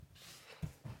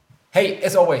Hey,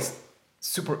 as always,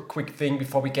 super quick thing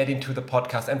before we get into the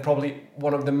podcast, and probably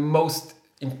one of the most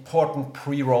important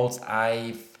pre rolls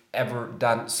I've ever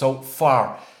done so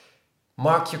far.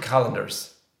 Mark your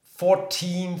calendars.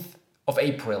 14th of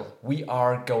April, we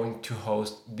are going to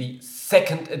host the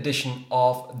second edition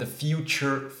of the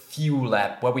Future Fuel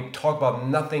Lab, where we talk about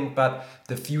nothing but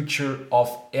the future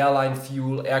of airline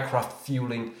fuel, aircraft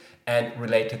fueling, and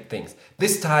related things.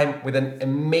 This time with an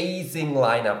amazing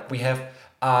lineup. We have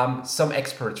some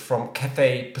experts from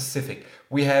Cathay Pacific.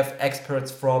 We have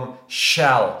experts from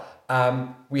Shell.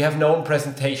 We have known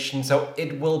presentations, so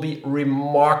it will be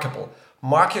remarkable.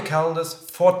 Mark your calendars,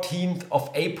 14th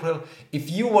of April. If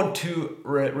you want to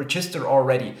register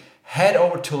already, head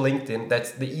over to LinkedIn.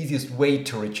 That's the easiest way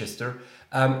to register.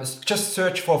 Just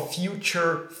search for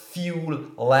Future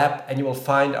Fuel Lab and you will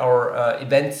find our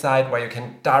event site where you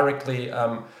can directly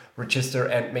register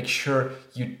and make sure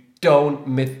you don't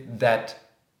miss that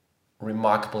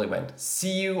remarkable event.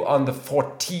 See you on the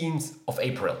 14th of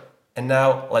April. And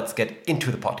now let's get into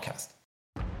the podcast.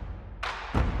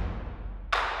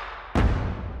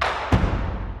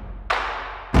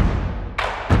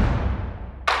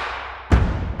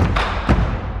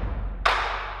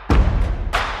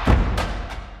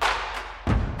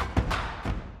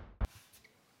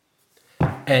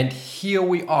 And here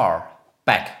we are,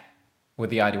 back with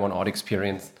the ID1 Audio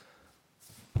Experience.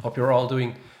 Hope you're all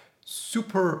doing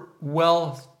super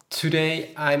well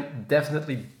today. I'm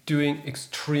definitely doing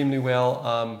extremely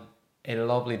well. A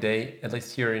lovely day, at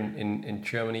least here in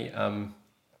Germany,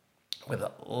 with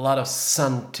a lot of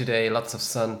sun today, lots of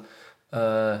sun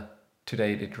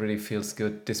today. It really feels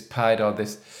good despite all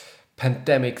this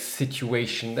pandemic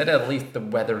situation, that at least the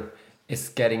weather is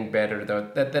getting better, though.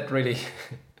 That really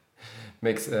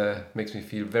makes me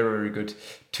feel very, very good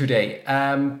today.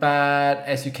 But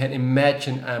as you can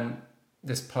imagine,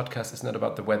 this podcast is not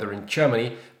about the weather in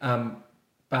Germany,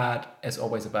 but as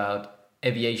always about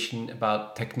aviation,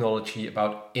 about technology,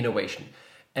 about innovation.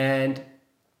 And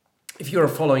if you're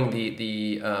following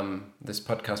the this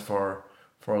podcast for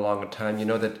a longer time, you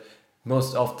know that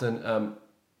most often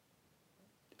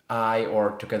I,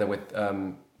 or together with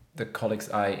the colleagues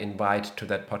I invite to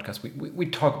that podcast, we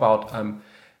talk about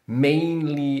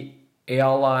mainly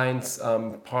airlines,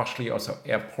 partially also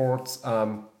airports,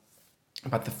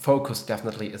 but the focus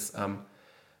definitely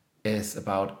is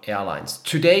about airlines.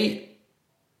 Today,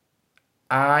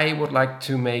 I would like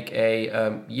to make a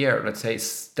let's say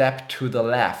step to the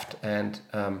left and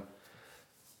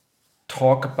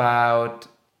talk about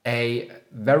a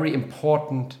very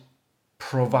important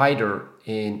provider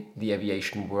in the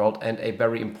aviation world and a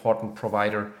very important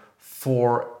provider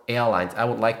for airlines. I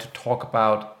would like to talk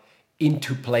about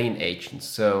into-plane agents.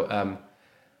 So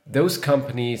those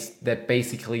companies that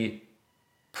basically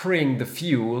bring the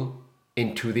fuel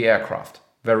into the aircraft,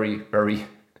 very, very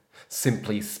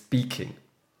simply speaking.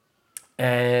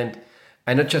 And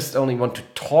I not just only want to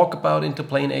talk about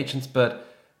into-plane agents, but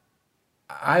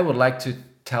I would like to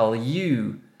tell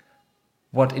you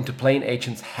what into-plane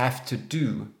agents have to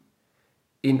do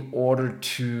in order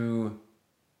to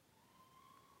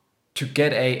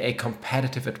get a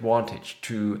competitive advantage,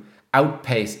 to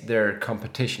outpace their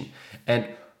competition, and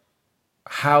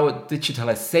how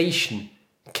digitalization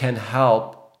can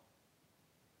help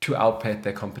to outpace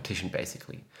their competition,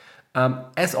 basically.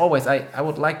 As always, I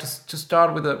would like to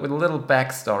start with a little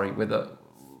backstory,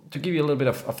 to give you a little bit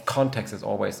of context, as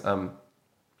always, to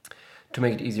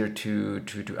make it easier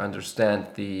to understand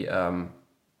the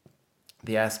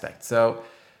aspect. So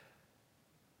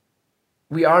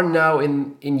we are now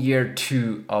in year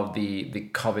 2 of the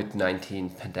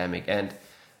COVID-19 pandemic, and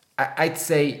I'd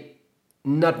say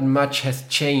not much has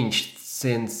changed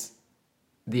since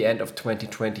the end of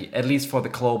 2020, at least for the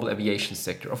global aviation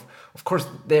sector. Of course,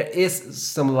 there is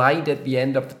some light at the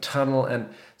end of the tunnel, and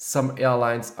some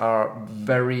airlines are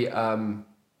very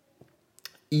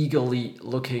eagerly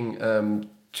looking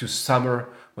to summer,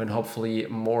 when hopefully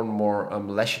more and more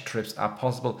leisure trips are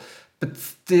possible. But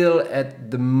still, at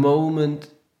the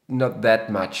moment, not that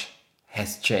much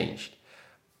has changed.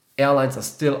 Airlines are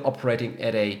still operating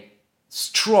at a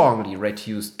strongly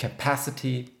reduced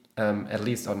capacity, at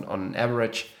least on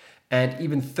average. And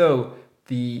even though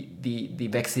the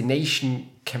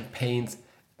vaccination campaigns,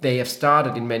 they have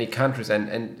started in many countries,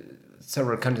 and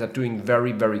several countries are doing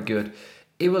very, very good,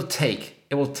 it will take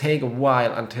a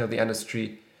while until the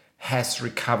industry has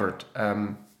recovered.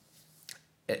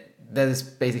 That is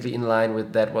basically in line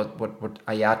with that what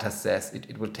IATA says.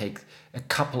 It will take a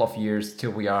couple of years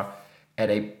till we are at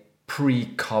a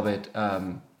pre-COVID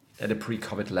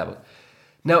level.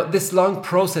 Now, this long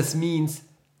process means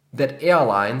that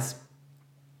airlines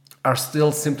are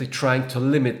still simply trying to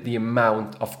limit the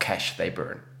amount of cash they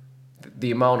burn.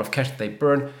 The amount of cash they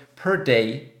burn per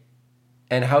day.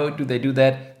 And how do they do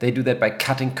that? They do that by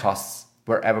cutting costs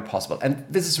wherever possible. And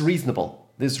this is reasonable.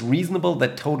 This is reasonable,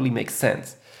 that totally makes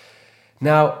sense.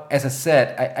 Now, as I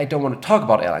said, I don't want to talk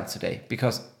about airlines today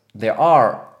because there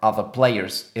are other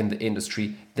players in the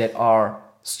industry that are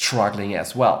struggling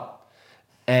as well.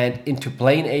 And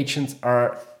into-plane agents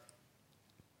are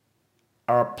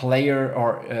players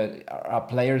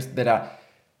that are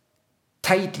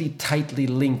tightly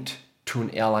linked to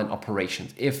an airline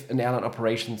operations. If an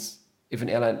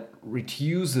airline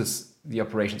reduces the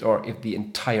operations, or if the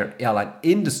entire airline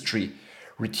industry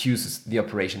reduces the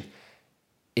operation,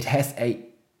 it has a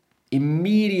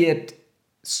immediate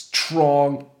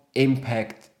strong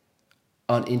impact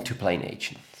on into-plane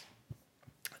agents.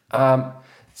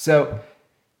 So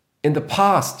in the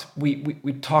past,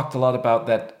 we talked a lot about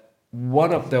that.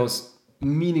 One of those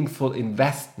meaningful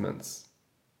investments,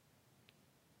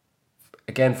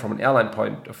 again from an airline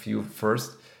point of view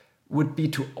first, would be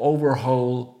to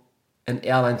overhaul an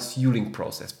airline's fueling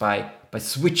process by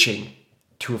switching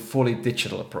to a fully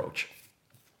digital approach.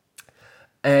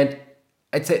 And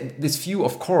I'd say this view,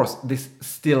 of course, this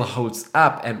still holds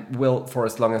up and will for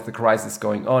as long as the crisis is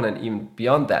going on and even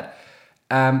beyond that.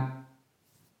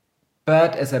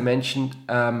 But as I mentioned,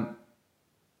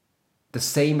 the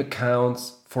same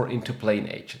accounts for into-plane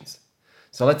agents.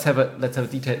 So let's have a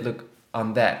detailed look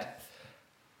on that.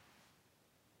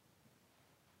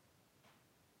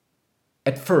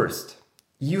 At first,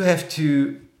 you have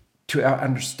to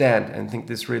understand, and I think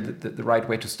this is really the right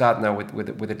way to start now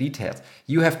with the details.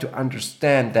 You have to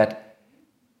understand that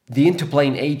the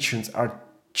into-plane agents are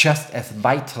just as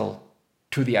vital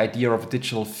to the idea of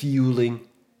digital fueling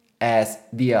as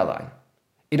the airline.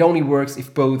 It only works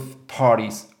if both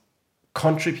parties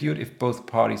contribute, if both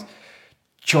parties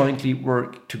jointly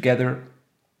work together.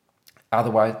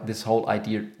 Otherwise, this whole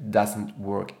idea doesn't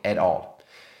work at all.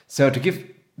 So to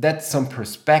give that some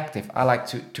perspective, I like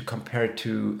to compare it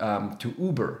to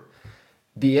Uber.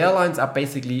 The airlines are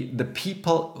basically the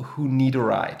people who need a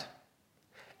ride,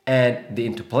 and the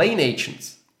into-plane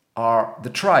agents are the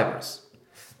drivers.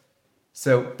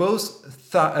 So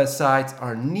both sides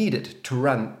are needed to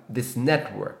run this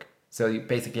network. So you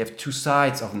basically have two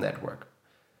sides of a network,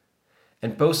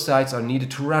 and both sides are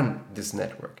needed to run this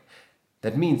network.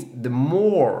 That means the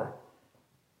more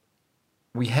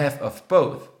we have of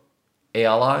both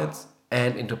airlines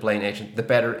and into-plane agents, the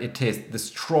better it is. The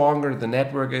stronger the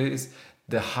network is,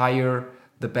 the higher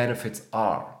the benefits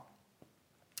are.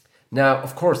 Now,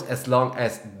 of course, as long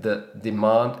as the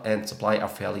demand and supply are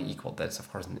fairly equal, that's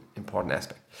of course an important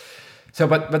aspect. So,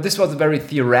 but this was a very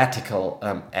theoretical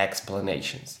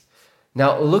explanations.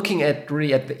 Now, looking at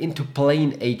the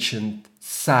into-plane agent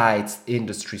side's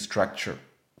industry structure,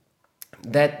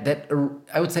 that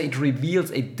I would say it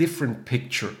reveals a different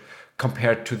picture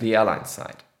compared to the airline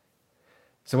side.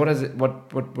 So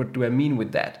what do I mean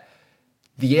with that?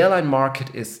 The airline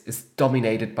market is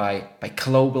dominated by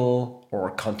global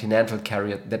or continental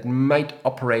carriers that might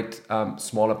operate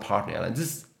smaller partner airlines.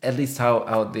 This is at least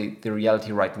how the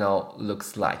reality right now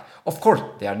looks like. Of course,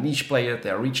 there are niche players,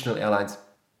 there are regional airlines,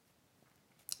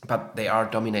 but they are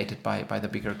dominated by the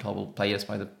bigger global players,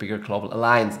 by the bigger global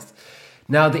alliances.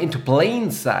 Now, the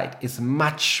into-plane side is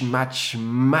much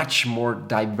more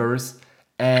diverse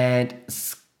and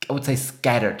I would say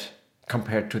scattered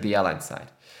compared to the airline side.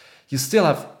 You still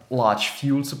have large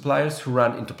fuel suppliers who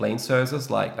run into-plane services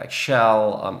like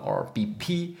Shell or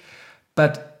BP,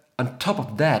 but on top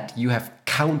of that, you have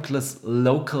countless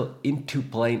local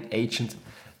into-plane agents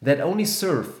that only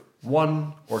serve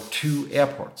one or two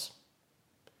airports.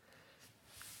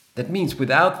 That means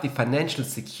without the financial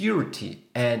security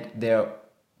and their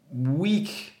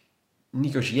weak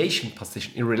negotiation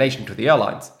position in relation to the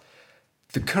airlines,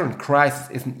 the current crisis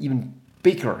is an even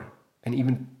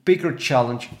bigger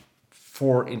challenge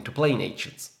for into-plane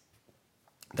agents.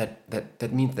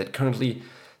 That means that currently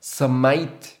some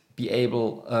might be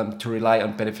able to rely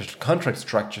on beneficial contract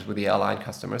structures with the airline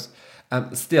customers.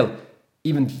 Still,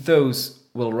 even those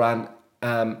will run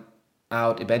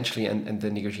out eventually, and the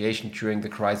negotiation during the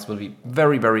crisis will be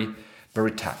very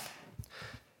tough.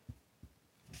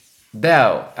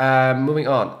 Now, moving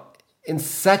on. In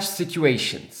such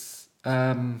situations,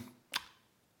 how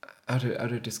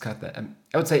to discuss that?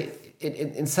 I would say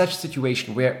in such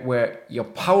situation where your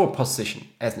power position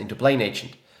as an into-plane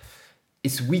agent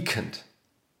is weakened,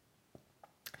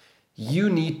 you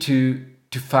need to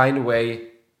find a way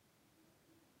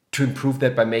to improve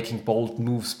that by making bold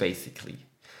moves, basically.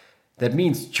 That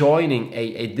means joining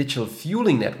a digital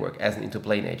fueling network as an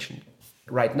into-plane agent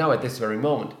right now at this very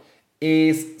moment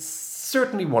is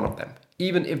certainly one of them,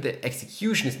 even if the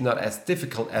execution is not as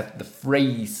difficult as the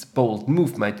phrase bold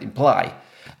move might imply.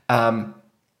 But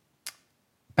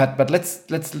let's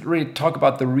really talk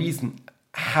about the reason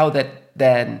how that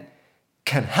then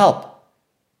can help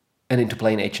an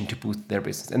Interplane agent to boost their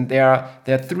business. And there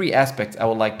are three aspects I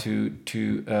would like to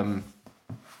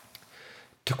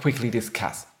quickly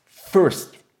discuss.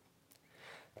 First,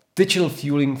 digital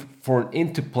fueling for an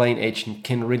Interplane agent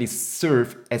can really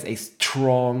serve as a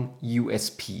strong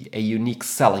USP, a unique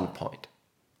selling point.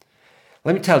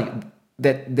 Let me tell you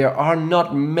that there are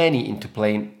not many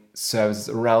Interplane services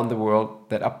around the world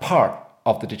that are part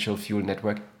of the digital fuel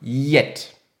network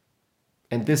yet.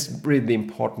 And this is really the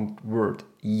important word,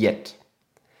 yet.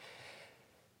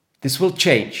 This will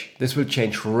change. This will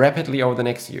change rapidly over the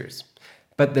next years.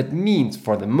 But that means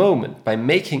for the moment, by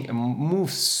making a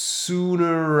move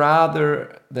sooner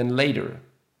rather than later,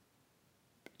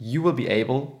 you will be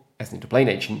able, as an Interplane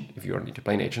agent, if you're an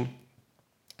Interplane agent,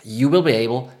 you will be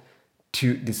able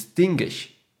to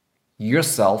distinguish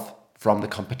yourself from the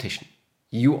competition.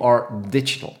 You are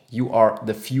digital. You are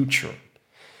the future.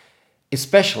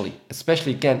 Especially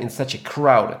again in such a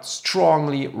crowded,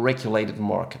 strongly regulated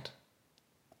market.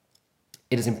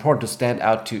 It is important to stand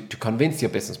out to convince your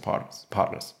business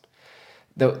partners.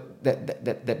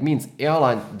 That means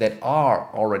airlines that are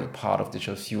already part of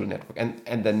digital fuel network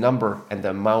and the number and the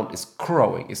amount is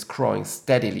growing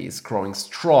steadily, is growing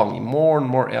strongly. More and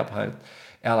more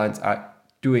airlines are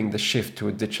doing the shift to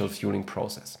a digital fueling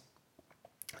process.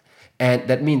 And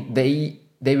that means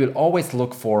they will always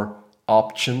look for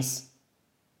options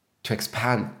to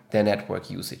expand their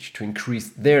network usage, to increase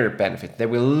their benefit. They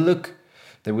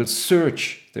will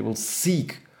search, they will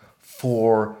seek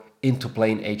for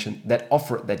Interplane agents that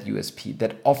offer that USP,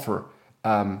 that offer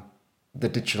the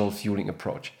digital fueling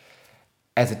approach.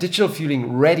 As a digital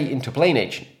fueling ready Interplane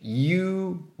agent,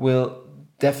 you will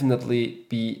definitely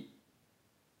be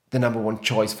the number one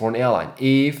choice for an airline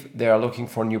if they are looking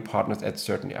for new partners at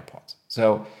certain airports.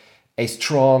 So a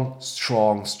strong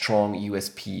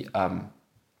USP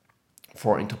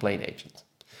for Interplane agents.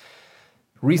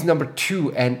 Reason number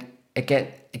two, and again,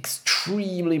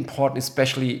 extremely important,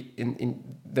 especially in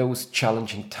those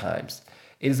challenging times,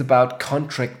 it is about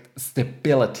contract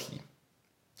stability.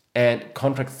 And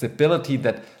contract stability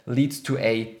that leads to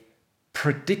a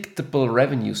predictable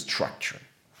revenue structure.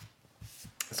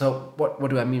 So what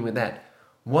do I mean with that?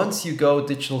 Once you go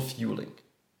digital fueling,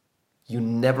 you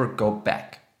never go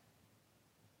back.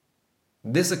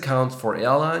 This accounts for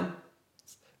airlines,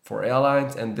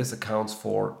 and this accounts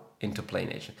for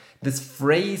Interplane agent. This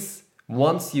phrase,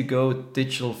 once you go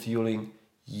digital fueling,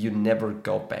 you never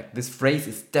go back. This phrase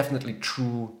is definitely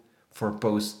true for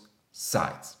both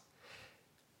sides.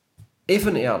 If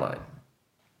an airline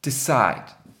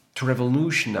decide to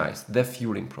revolutionize their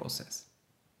fueling process,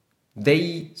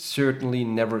 they certainly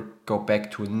never go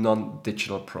back to a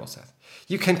non-digital process.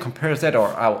 You can compare that, or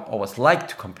I always like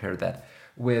to compare that,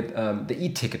 with the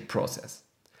e-ticket process.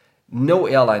 No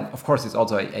airline, of course, it's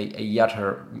also a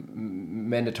IATA,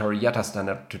 mandatory IATA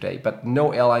standard today, but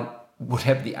no airline would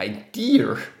have the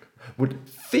idea, would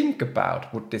think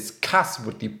about, would discuss,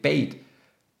 would debate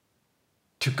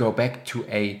to go back to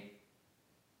a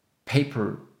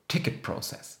paper ticket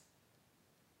process.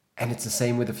 And it's the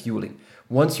same with the fueling.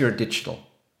 Once you're digital,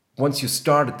 once you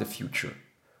started the future,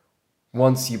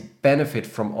 once you benefit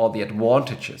from all the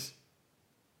advantages,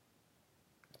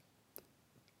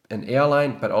 an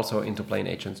airline, but also Interplane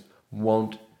agents,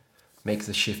 won't make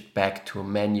the shift back to a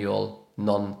manual,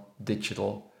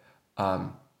 non-digital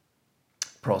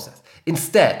process.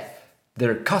 Instead,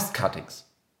 there are cost cuttings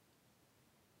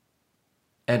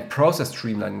and process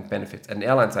streamlining benefits, and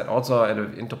airline side, also at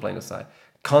an Interplane side,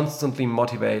 constantly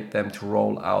motivate them to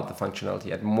roll out the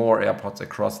functionality at more airports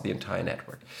across the entire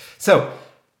network. So,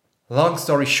 long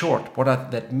story short, what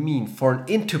does that mean for an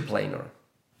Interplaner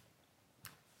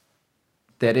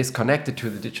that is connected to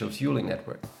the digital fueling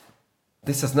network?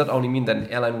 This does not only mean that an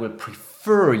airline will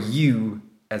prefer you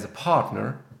as a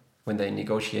partner when they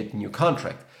negotiate a new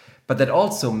contract, but that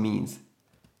also means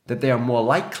that they are more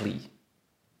likely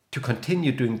to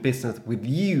continue doing business with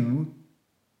you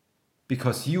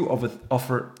because you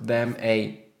offer them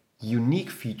a unique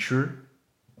feature,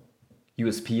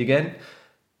 USP again,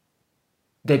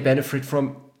 they benefit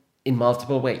from in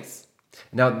multiple ways.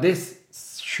 Now, this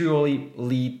surely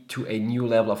lead to a new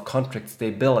level of contract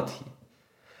stability.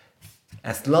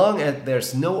 As long as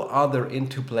there's no other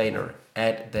Interplaner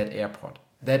at that airport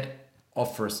that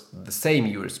offers the same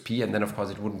USP, and then of course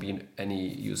it wouldn't be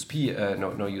any USP,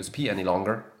 no USP any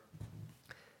longer,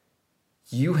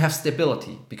 you have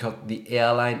stability because the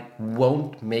airline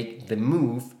won't make the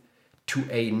move to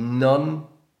a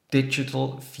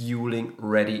non-digital fueling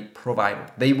ready provider.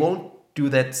 They won't do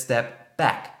that step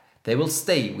back. They will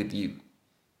stay with you.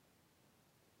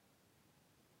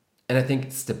 And I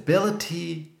think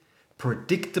stability,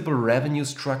 predictable revenue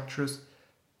structures,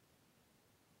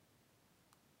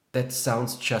 that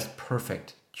sounds just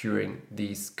perfect during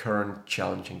these current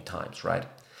challenging times, right?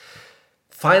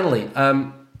 Finally,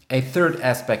 a third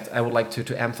aspect I would like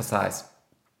to emphasize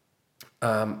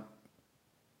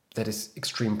that is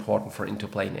extremely important for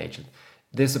Into-Plane Agent.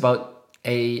 This is about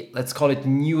a, let's call it,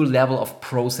 new level of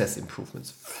process improvements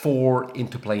for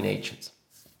Into-Plane Agents.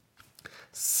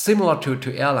 Similar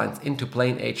to airlines,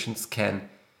 Into-Plane Agents can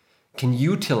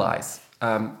utilize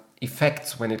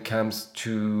effects when it comes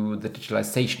to the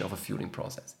digitalization of a fueling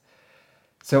process.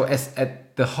 So as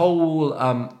at the whole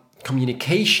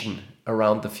communication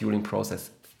around the fueling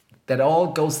process, that all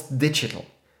goes digital.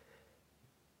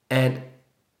 And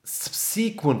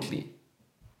subsequently,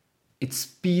 it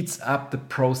speeds up the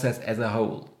process as a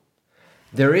whole.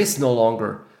 There is no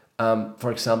longer,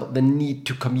 for example, the need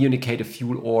to communicate a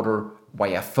fuel order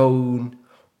via phone,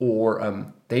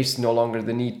 or there's no longer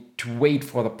the need to wait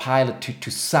for the pilot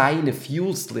to sign a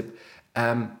fuel slip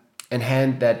and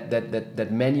hand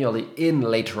that manually in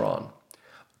later on.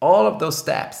 All of those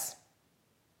steps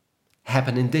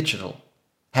happen in digital,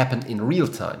 happen in real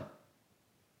time.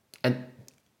 And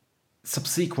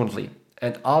subsequently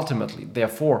and ultimately,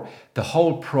 therefore, the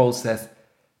whole process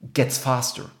gets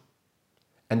faster.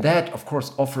 And that, of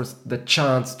course, offers the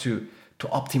chance to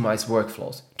optimize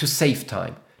workflows, to save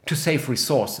time, to save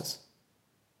resources,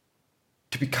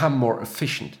 to become more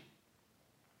efficient.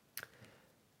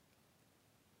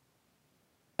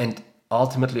 And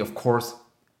ultimately, of course,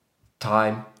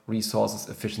 time, resources,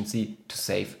 efficiency to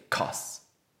save costs.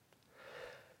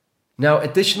 Now,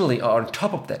 additionally, on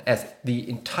top of that, as the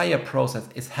entire process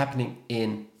is happening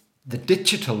in the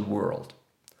digital world,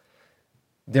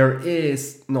 there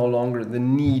is no longer the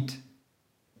need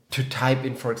to type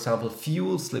in, for example,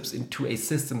 fuel slips into a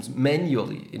system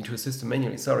manually.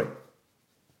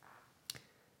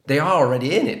 They are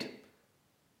already in it.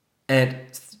 And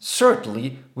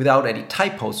certainly without any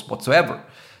typos whatsoever.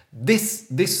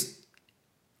 This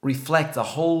reflects a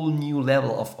whole new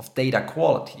level of data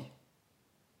quality.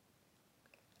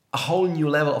 A whole new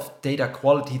level of data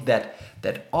quality that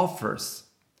offers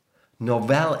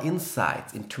novel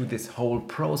insights into this whole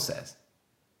process.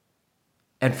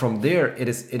 And from there, it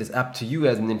is up to you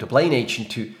as an Into-Plane agent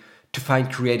to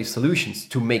find creative solutions,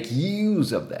 to make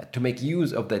use of that,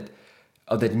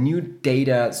 of that new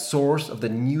data source, of the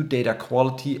new data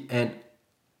quality, and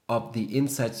of the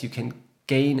insights you can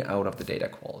gain out of the data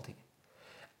quality.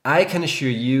 I can assure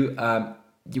you,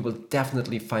 you will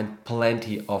definitely find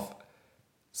plenty of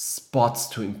spots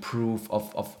to improve,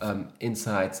 of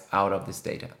insights out of this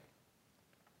data.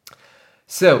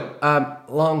 So,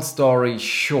 long story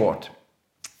short,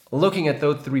 looking at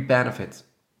those three benefits,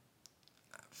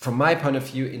 from my point of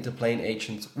view, Into-Plane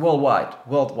agents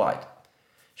worldwide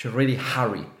should really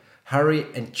hurry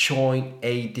and join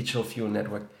a digital fuel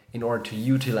network in order to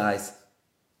utilize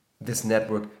this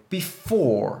network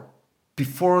before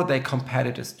their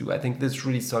competitors do. I think this is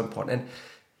really so important. And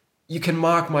you can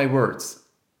mark my words,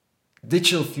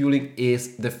 digital fueling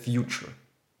is the future.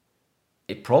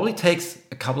 It probably takes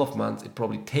a couple of months, it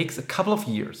probably takes a couple of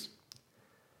years.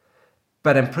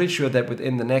 But I'm pretty sure that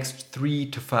within the next 3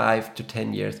 to 5 to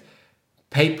 10 years,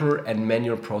 paper and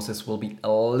manual process will be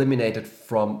eliminated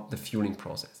from the fueling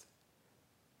process.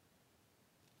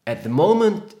 At the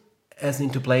moment, as an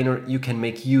Into-Planer, you can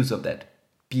make use of that,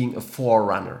 being a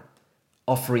forerunner,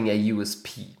 offering a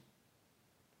USP.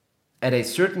 At a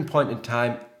certain point in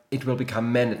time, it will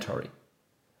become mandatory.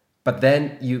 But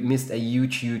then you missed a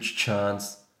huge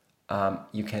chance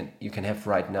you can have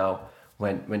right now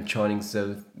when joining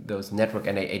those network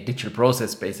and a digital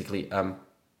process, basically at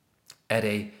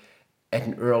an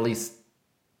early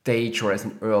stage or as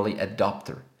an early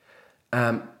adopter.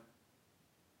 And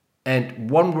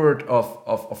one word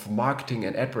of marketing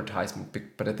and advertisement,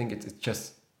 but I think it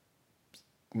just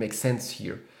makes sense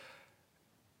here.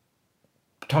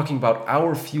 Talking about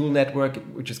our fuel network,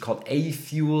 which is called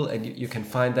A-Fuel, and you can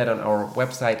find that on our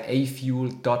website,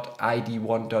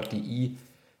 afuel.id1.de.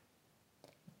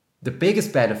 The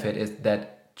biggest benefit is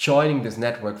that joining this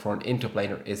network for an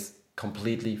Into-Planer is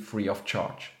completely free of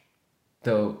charge.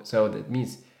 So that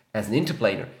means as an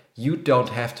Into-Planer, you don't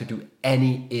have to do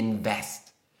any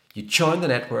invest. You join the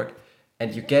network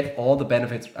and you get all the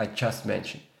benefits I just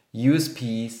mentioned.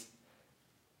 USPs,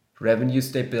 revenue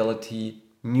stability,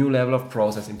 new level of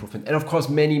process improvement, and of course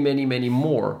many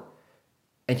more.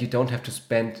 And you don't have to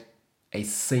spend a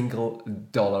single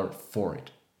dollar for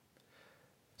it.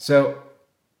 So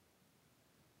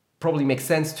probably makes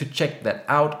sense to check that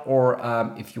out. Or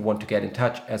if you want to get in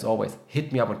touch, as always,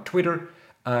 hit me up on Twitter.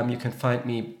 You can find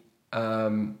me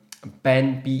Ben,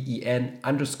 Ben __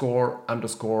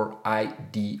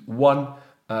 ID1,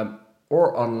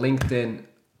 or on LinkedIn.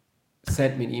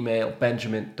 Send me an email,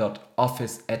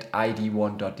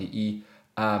 benjamin.office@id1.de.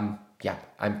 Yeah,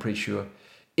 I'm pretty sure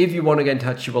if you want to get in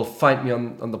touch, you will find me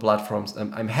on the platforms.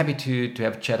 I'm happy to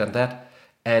have a chat on that.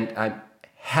 And I'm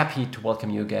happy to welcome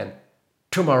you again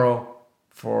tomorrow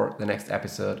for the next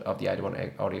episode of the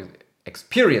ID1 Audio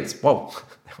Experience. Whoa,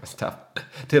 that was tough.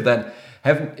 Till then,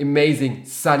 have an amazing,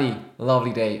 sunny,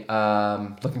 lovely day.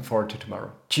 Looking forward to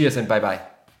tomorrow. Cheers and bye-bye.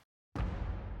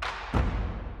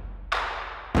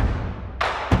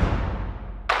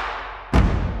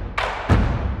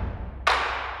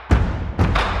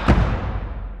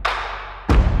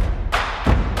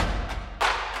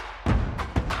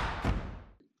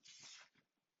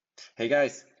 Hey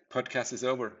guys, podcast is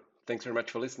over. Thanks very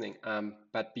much for listening.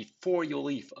 But before you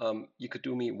leave, you could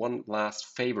do me one last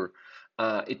favor.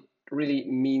 It really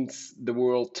means the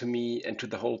world to me and to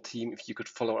the whole team if you could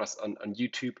follow us on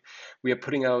YouTube. We are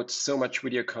putting out so much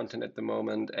video content at the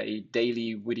moment, a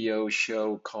daily video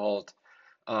show called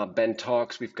Ben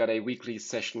Talks. We've got a weekly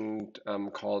session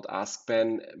called Ask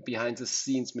Ben, behind the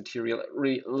scenes material,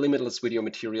 really limitless video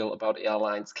material about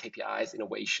airlines, KPIs,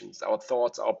 innovations, our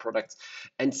thoughts, our products,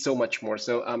 and so much more.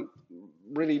 So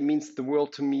really means the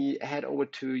world to me. Head over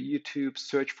to YouTube,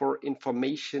 search for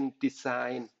Information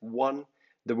Design One,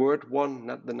 the word one,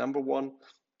 not the number one,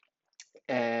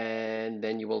 and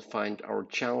then you will find our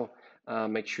channel.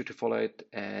 Make sure to follow it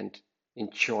and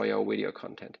enjoy our video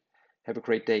content. Have a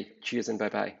great day. Cheers and bye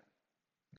bye.